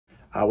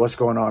What's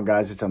going on,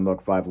 guys? It's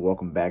Unlock5.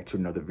 Welcome back to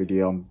another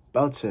video. I'm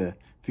about to,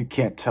 if you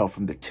can't tell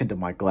from the tint of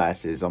my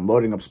glasses, I'm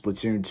loading up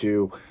Splatoon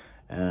 2,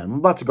 and I'm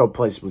about to go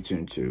play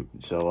Splatoon 2.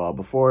 So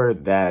before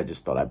that, I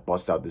just thought I'd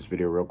bust out this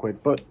video real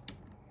quick, but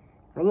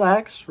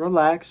relax.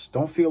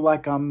 Don't feel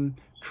like I'm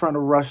trying to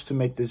rush to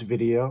make this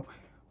video.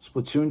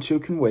 Splatoon 2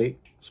 can wait.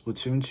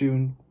 Splatoon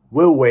 2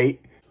 will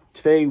wait.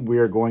 Today, we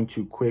are going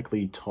to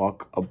quickly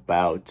talk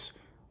about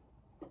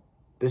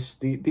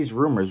these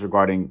rumors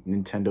regarding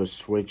Nintendo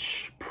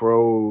Switch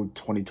Pro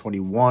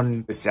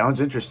 2021. It sounds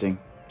interesting,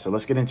 so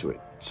let's get into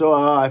it. So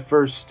I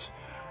first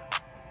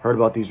heard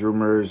about these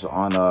rumors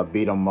on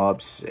Beat 'em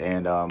Ups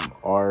and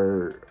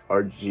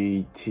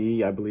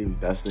RGT, I believe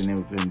that's the name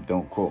of him,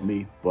 don't quote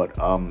me, but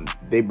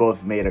they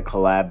both made a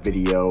collab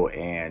video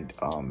and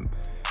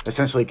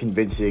essentially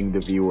convincing the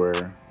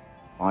viewer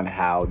on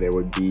how there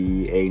would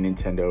be a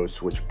Nintendo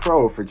Switch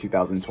Pro for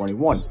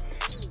 2021.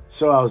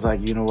 So I was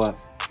like, you know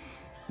what?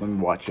 Let me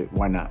watch it.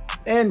 Why not?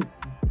 And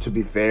to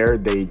be fair,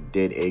 they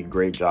did a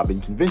great job in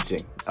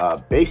convincing.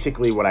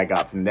 Basically, what I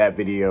got from that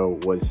video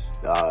was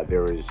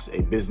there was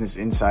a business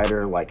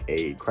insider, like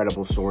a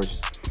credible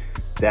source,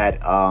 that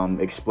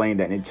explained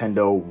that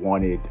Nintendo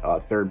wanted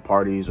third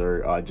parties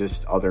or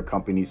just other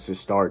companies to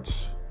start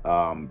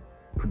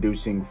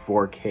producing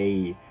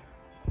 4K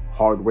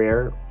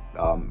hardware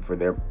for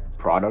their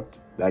product,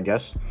 I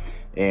guess.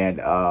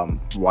 And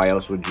why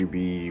else would you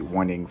be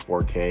wanting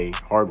 4K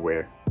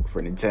hardware for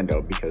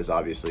Nintendo? Because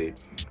obviously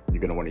you're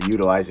going to want to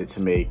utilize it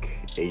to make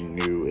a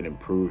new and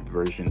improved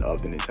version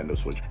of the Nintendo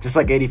Switch. Just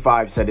like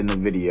 85 said in the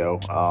video,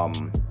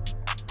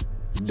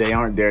 they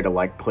aren't there to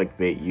like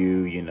clickbait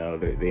you know,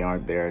 they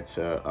aren't there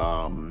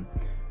to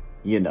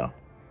you know,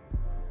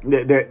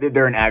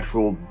 they're an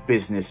actual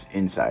business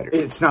insider.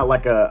 It's not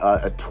like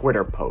a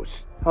Twitter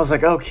post. I was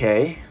like,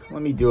 okay,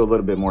 let me do a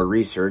little bit more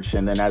research.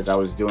 And then as I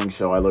was doing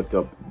so, I looked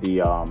up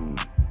the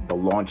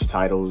launch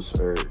titles,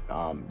 or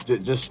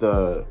just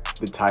the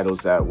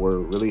titles that were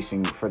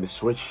releasing for the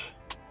Switch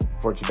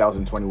for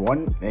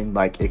 2021. And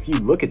like, if you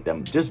look at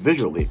them just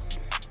visually,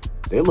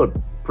 they look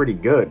pretty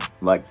good,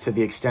 like to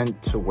the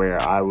extent to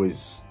where I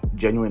was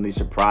genuinely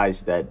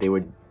surprised that they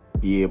would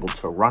be able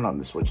to run on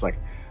the Switch. Like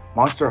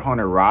Monster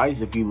Hunter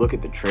Rise, if you look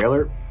at the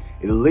trailer,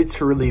 it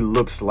literally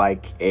looks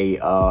like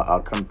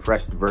a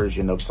compressed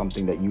version of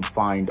something that you'd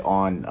find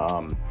on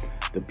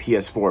the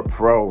PS4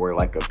 Pro or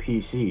like a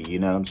PC, you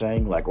know what I'm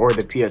saying? Like, or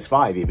the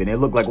PS5 even. It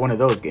looked like one of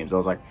those games. I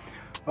was like,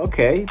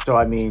 okay. So,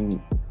 I mean,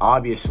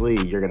 obviously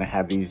you're going to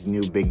have these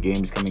new big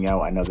games coming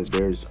out. I know that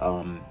there's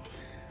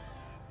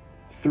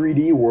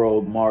 3D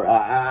World.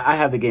 I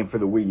have the game for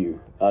the Wii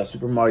U.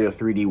 Super Mario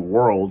 3D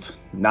World,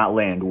 not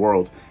Land,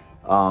 World.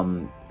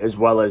 As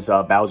well as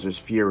Bowser's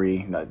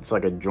Fury. It's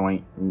like a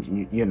joint,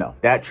 you know.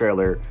 That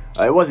trailer,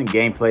 it wasn't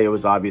gameplay, it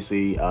was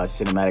obviously a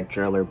cinematic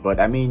trailer, but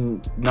I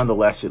mean,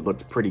 nonetheless, it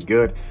looked pretty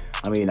good.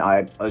 I mean,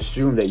 I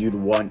assume that you'd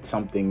want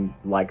something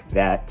like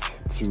that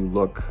to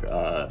look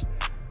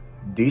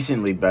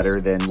decently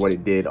better than what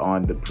it did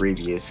on the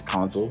previous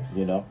console,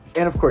 you know.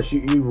 And of course,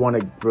 you want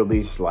to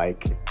release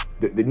like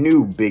the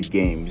new big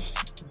games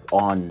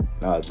on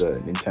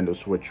the Nintendo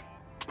Switch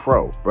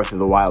Pro. Breath of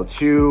the Wild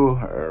 2,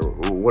 or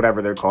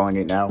whatever they're calling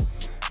it now.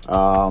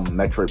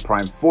 Metroid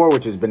Prime 4,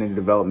 which has been in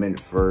development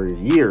for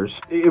years.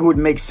 It would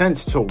make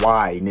sense to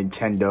why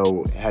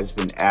Nintendo has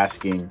been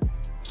asking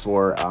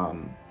for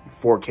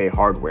 4K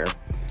hardware.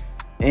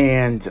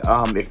 And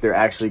if they're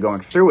actually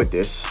going through with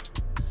this,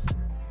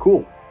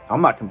 cool.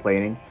 I'm not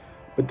complaining.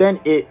 But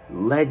then it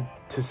led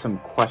to some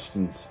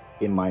questions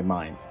in my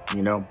mind,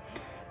 you know?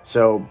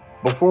 So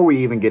before we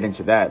even get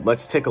into that,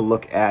 let's take a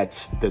look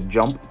at the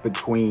jump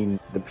between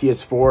the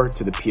PS4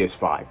 to the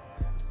PS5,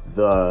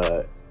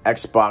 the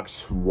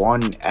Xbox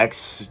One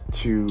X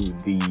to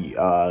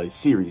the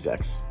Series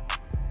X,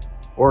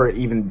 or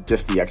even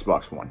just the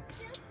Xbox One.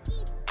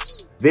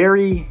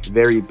 Very,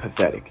 very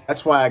pathetic.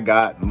 That's why I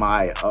got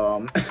my,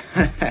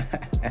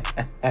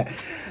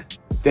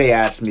 they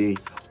asked me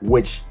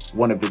which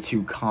one of the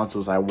two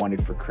consoles I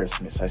wanted for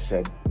Christmas. I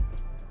said,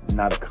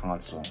 not a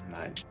console,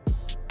 not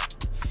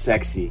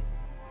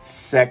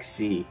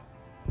sexy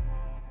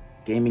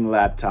gaming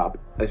laptop,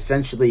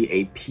 essentially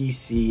a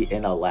PC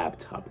and a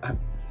laptop.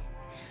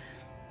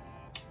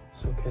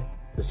 It's okay,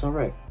 it's all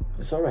right,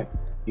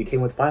 you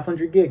came with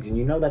 500 gigs and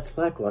you know that's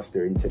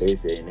lackluster in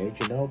today's day and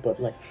age, you know, but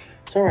like,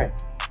 it's all right.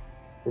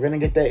 We're gonna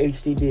get that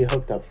HDD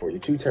hooked up for you,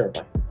 2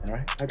 terabyte. All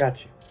right, I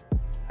got you.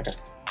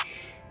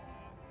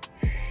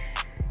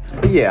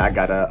 But yeah, I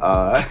got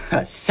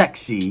a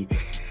sexy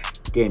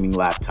gaming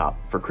laptop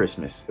for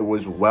Christmas. It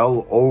was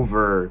well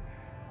over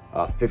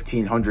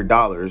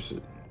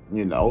 $1,500,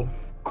 you know,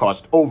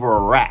 cost over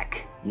a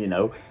rack, you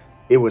know.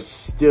 It was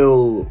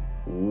still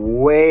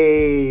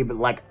way, but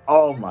like,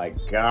 oh my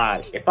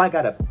gosh, if I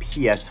got a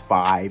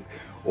PS5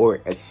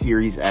 or a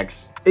Series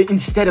X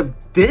instead of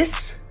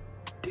this,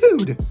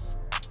 dude,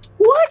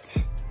 what?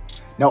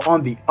 Now,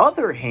 on the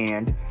other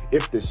hand,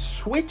 if the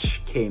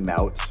Switch came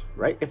out,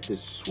 right? If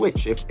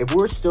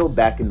we're still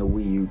back in the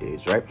Wii U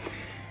days, right?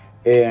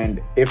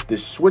 And if the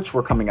Switch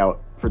were coming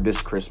out for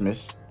this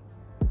Christmas,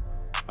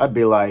 I'd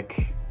be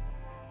like,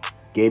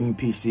 gaming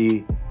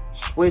PC,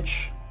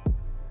 Switch.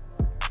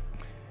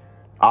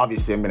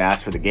 Obviously, I'm going to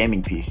ask for the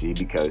gaming PC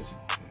because,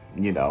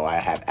 you know, I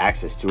have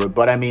access to it.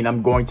 But I mean,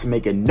 I'm going to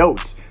make a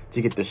note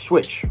to get the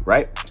Switch,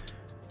 right?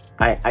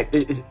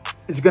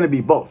 It's going to be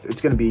both. It's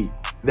going to be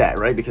that,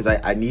 right? Because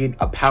I need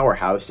a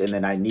powerhouse, and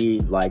then I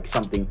need like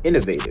something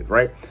innovative,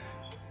 right?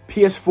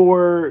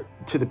 PS4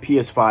 to the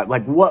PS5,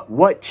 like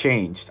what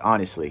changed?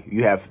 Honestly,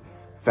 you have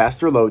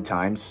faster load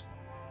times,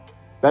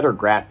 better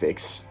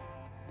graphics,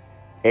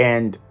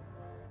 and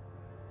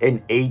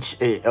an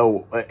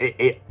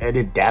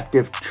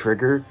adaptive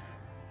trigger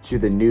to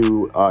the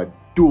new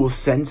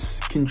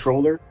DualSense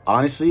controller.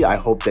 Honestly, I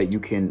hope that you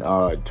can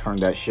turn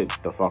that shit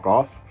the fuck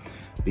off,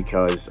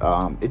 because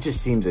it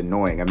just seems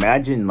annoying.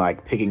 Imagine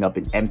like picking up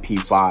an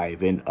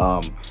MP5 in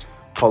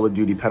Call of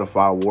Duty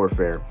Pedophile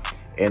Warfare,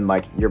 and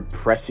like you're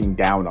pressing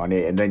down on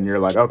it, and then you're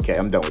like, okay,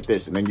 I'm done with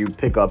this, and then you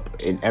pick up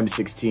an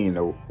M16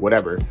 or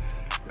whatever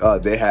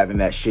they have in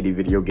that shitty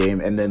video game,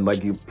 and then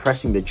like you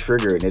pressing the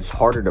trigger and it's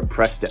harder to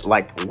press that.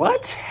 Like,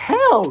 what?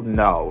 Hell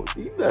no,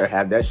 you better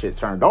have that shit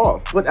turned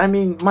off. But I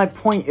mean, my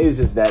point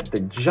is that the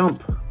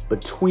jump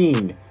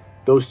between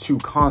those two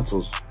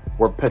consoles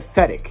were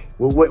pathetic.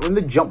 When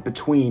the jump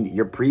between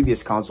your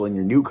previous console and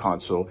your new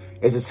console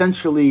is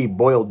essentially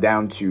boiled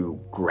down to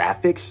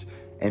graphics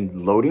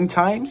and loading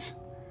times.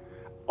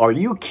 Are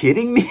you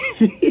kidding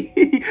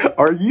me?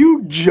 Are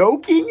you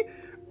joking?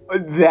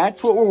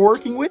 That's what we're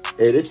working with?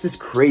 It's just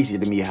crazy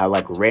to me how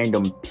like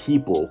random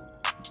people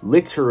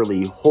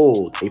literally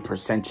hold a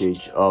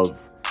percentage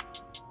of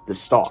the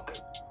stock.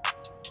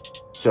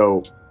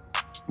 So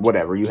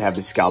whatever, you have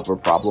the scalper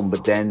problem,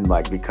 but then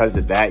like because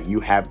of that,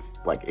 you have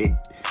like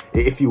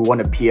if you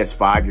want a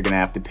PS5, you're gonna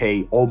have to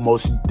pay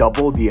almost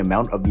double the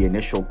amount of the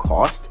initial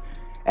cost.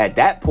 At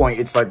that point,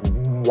 it's like,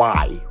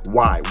 why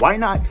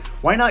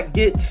not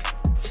get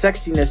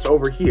sexiness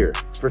over here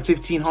for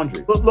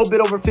 $1,500, a little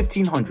bit over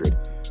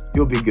 $1,500.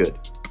 You'll be good.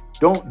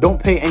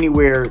 Don't pay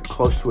anywhere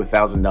close to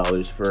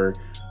 $1,000 for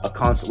a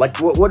console. Like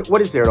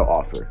what is there to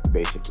offer,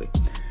 basically?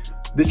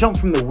 The jump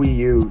from the Wii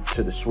U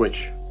to the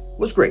Switch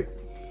was great.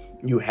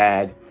 You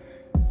had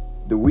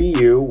the Wii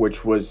U,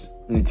 which was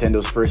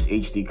Nintendo's first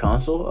HD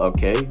console,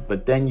 okay,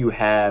 but then you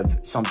have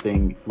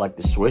something like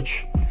the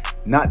Switch,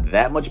 not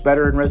that much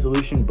better in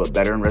resolution, but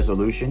better in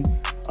resolution,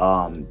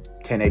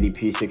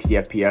 1080p 60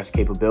 FPS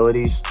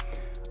capabilities,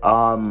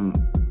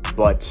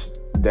 but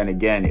then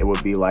again, it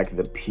would be like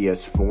the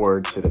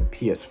PS4 to the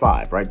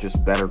PS5, right?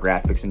 Just better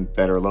graphics and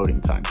better loading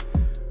times.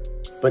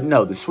 But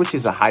no, the Switch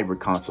is a hybrid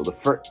console.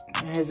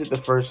 Is it the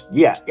first?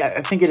 Yeah,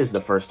 I think it is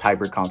the first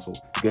hybrid console.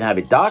 You can have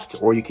it docked,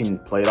 or you can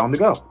play it on the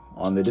go,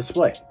 on the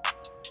display.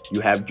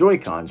 You have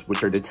Joy-Cons,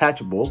 which are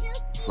detachable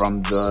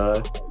from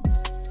the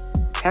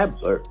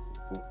tablet.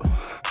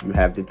 You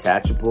have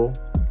detachable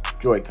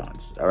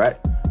Joy-Cons, all right?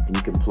 And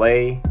you can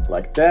play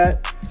like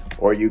that,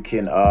 or you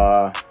can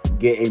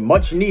get a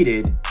much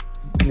needed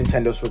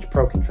Nintendo Switch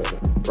Pro controller.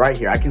 Right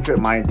here, I can fit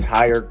my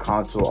entire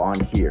console on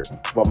here,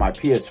 but my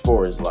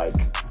PS4 is like,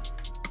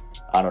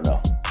 I don't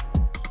know.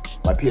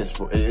 My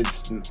PS4,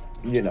 it's,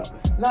 you know,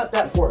 not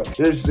that portable.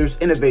 There's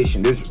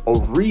innovation. There's a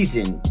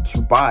reason to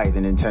buy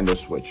the Nintendo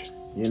Switch,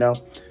 you know?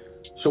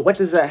 So what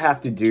does that have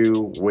to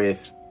do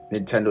with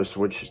Nintendo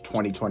Switch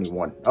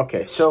 2021?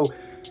 Okay, so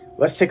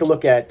let's take a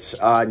look at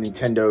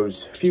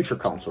Nintendo's future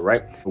console,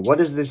 right? What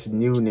is this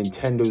new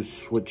Nintendo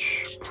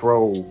Switch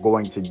Pro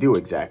going to do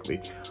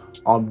exactly?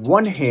 On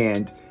one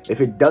hand,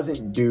 if it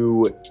doesn't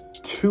do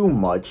too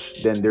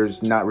much, then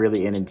there's not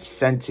really an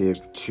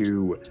incentive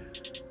to,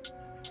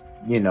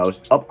 you know,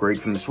 upgrade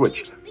from the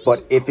Switch.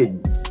 But if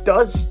it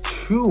does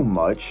too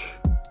much,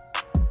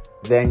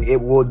 then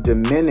it will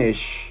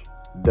diminish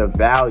the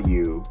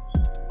value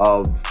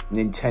of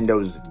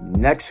Nintendo's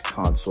next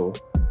console,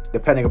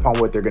 depending upon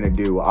what they're going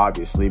to do,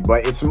 obviously.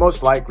 But it's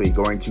most likely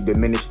going to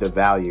diminish the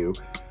value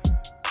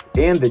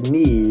and the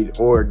need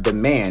or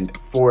demand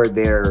for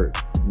their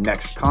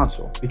next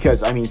console.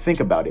 Because, I mean, think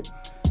about it.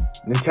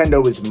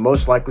 Nintendo is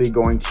most likely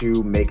going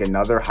to make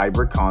another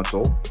hybrid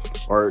console,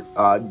 or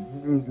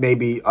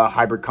maybe a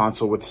hybrid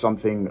console with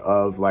something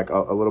of like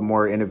a little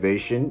more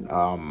innovation.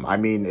 I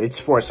mean, it's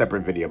for a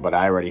separate video, but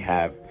I already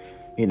have,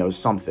 you know,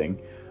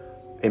 something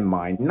in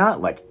mind. Not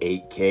like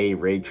 8K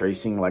ray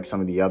tracing like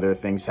some of the other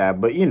things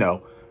have, but, you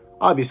know,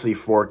 obviously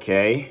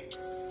 4K,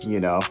 you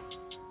know,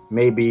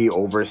 maybe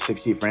over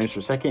 60 frames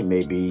per second,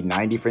 maybe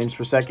 90 frames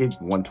per second,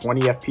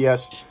 120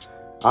 FPS.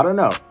 I don't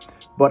know.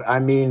 But I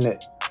mean,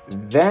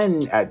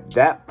 then at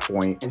that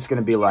point, it's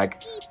going to be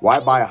like, why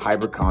buy a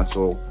hybrid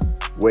console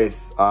with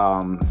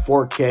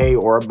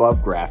 4K or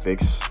above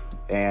graphics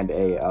and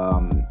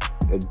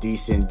a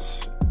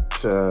decent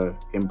to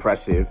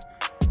impressive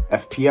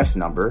FPS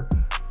number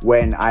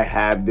when I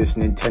have this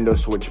Nintendo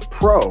Switch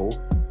Pro,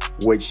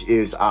 which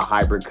is a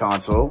hybrid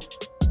console,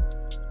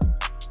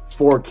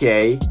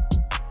 4K,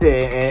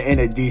 and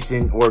a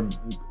decent or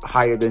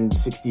higher than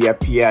 60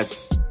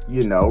 FPS,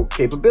 you know,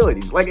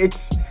 capabilities. Like,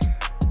 it's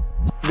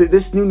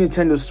this new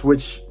Nintendo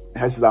Switch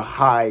has the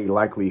high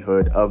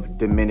likelihood of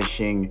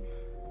diminishing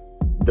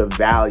the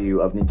value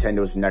of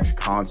Nintendo's next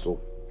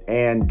console.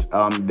 And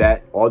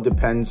that all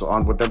depends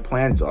on what their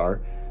plans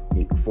are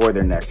for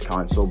their next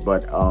console.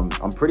 But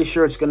I'm pretty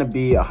sure it's going to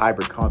be a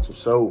hybrid console.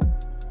 So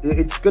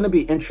it's going to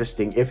be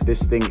interesting if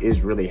this thing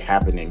is really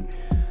happening,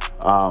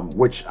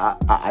 which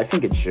I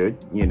think it should.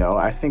 You know,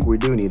 I think we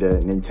do need a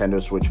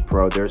Nintendo Switch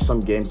Pro. There's some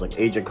games like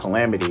Age of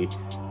Calamity,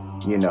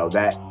 you know,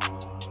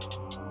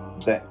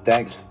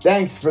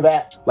 thanks for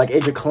that. Like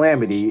Age of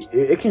Calamity,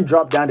 it can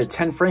drop down to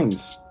 10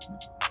 frames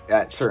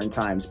at certain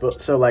times. But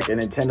so like a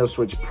Nintendo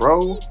Switch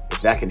Pro,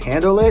 if that can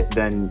handle it,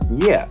 then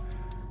yeah.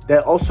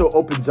 That also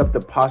opens up the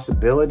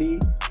possibility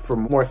for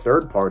more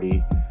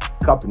third-party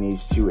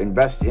companies to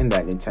invest in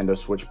that Nintendo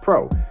Switch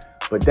Pro.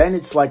 But then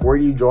it's like, where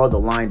do you draw the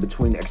line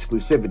between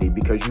exclusivity?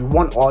 Because you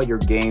want all your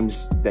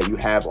games that you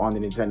have on the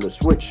Nintendo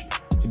Switch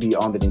to be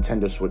on the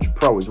Nintendo Switch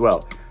Pro as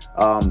well.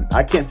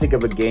 I can't think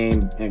of a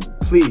game, and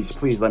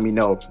please let me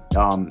know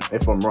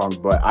if I'm wrong,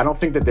 but I don't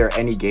think that there are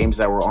any games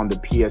that were on the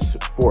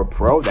PS4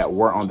 Pro that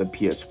were on the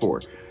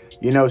PS4.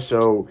 You know,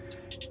 so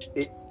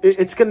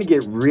it's going to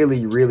get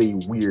really, really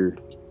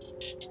weird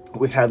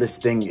with how this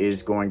thing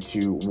is going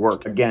to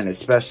work. Again,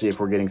 especially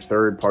if we're getting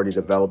third-party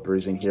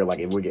developers in here, like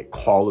if we get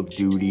Call of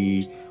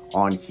Duty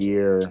on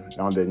here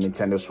on the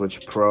Nintendo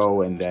Switch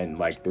Pro, and then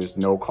like there's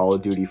no Call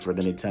of Duty for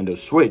the Nintendo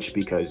Switch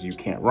because you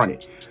can't run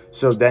it.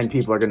 So then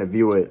people are going to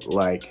view it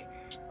like,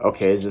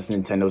 okay, is this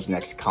Nintendo's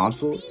next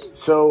console?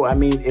 So, I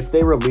mean, if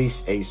they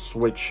release a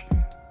Switch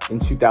in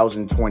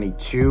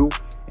 2022,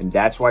 and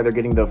that's why they're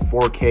getting the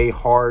 4K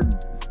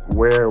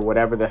hardware,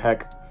 whatever the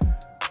heck,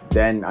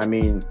 then, I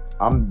mean,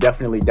 I'm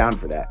definitely down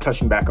for that.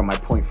 Touching back on my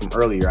point from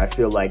earlier, I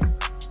feel like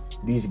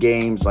these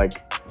games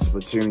like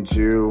Splatoon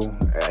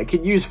 2, I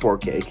could use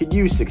 4K, it could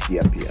use 60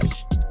 FPS.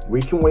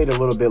 We can wait a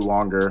little bit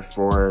longer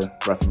for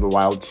Breath of the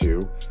Wild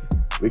 2.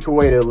 We can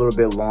wait a little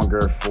bit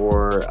longer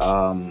for,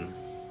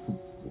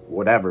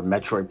 whatever,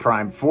 Metroid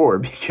Prime 4,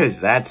 because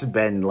that's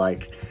been,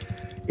 like,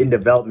 in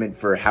development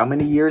for how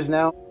many years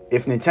now?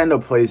 If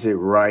Nintendo plays it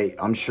right,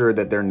 I'm sure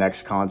that their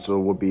next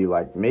console will be,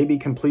 like, maybe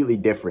completely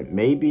different.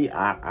 Maybe,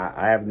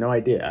 I have no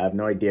idea. I have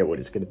no idea what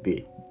it's going to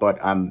be. But,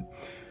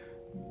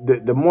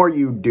 the more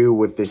you do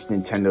with this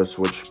Nintendo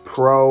Switch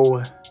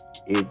Pro,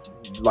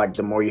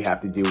 the more you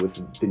have to do with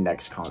the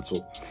next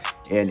console,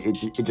 and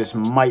it just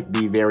might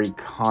be very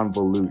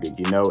convoluted,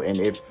 you know. And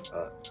if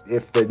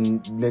the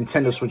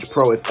Nintendo Switch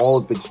Pro, if all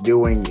of it's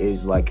doing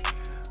is like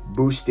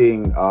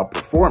boosting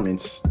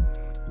performance,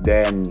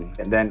 then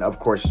of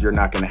course you're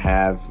not going to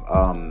have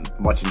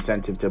much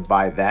incentive to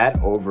buy that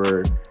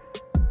over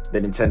the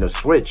Nintendo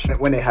Switch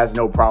when it has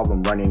no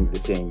problem running the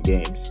same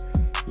games,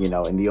 you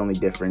know. And the only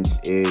difference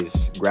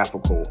is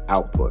graphical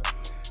output.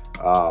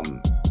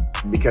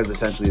 Because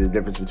essentially the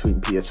difference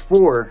between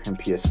PS4 and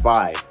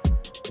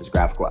PS5 is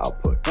graphical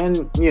output.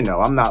 And, you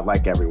know, I'm not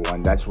like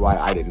everyone. That's why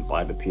I didn't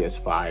buy the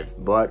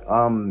PS5. But,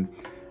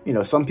 you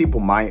know, some people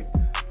might.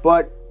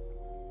 But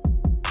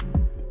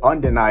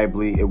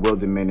undeniably, it will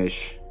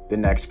diminish the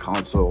next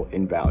console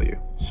in value.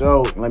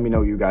 So let me know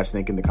what you guys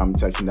think in the comment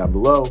section down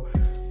below.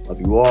 Love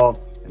you all.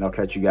 And I'll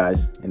catch you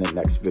guys in the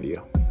next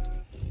video.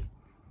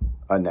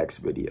 Another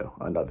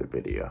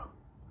video.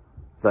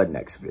 The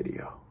next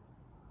video.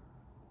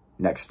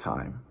 Next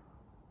time.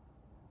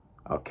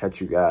 I'll catch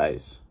you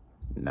guys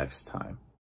next time.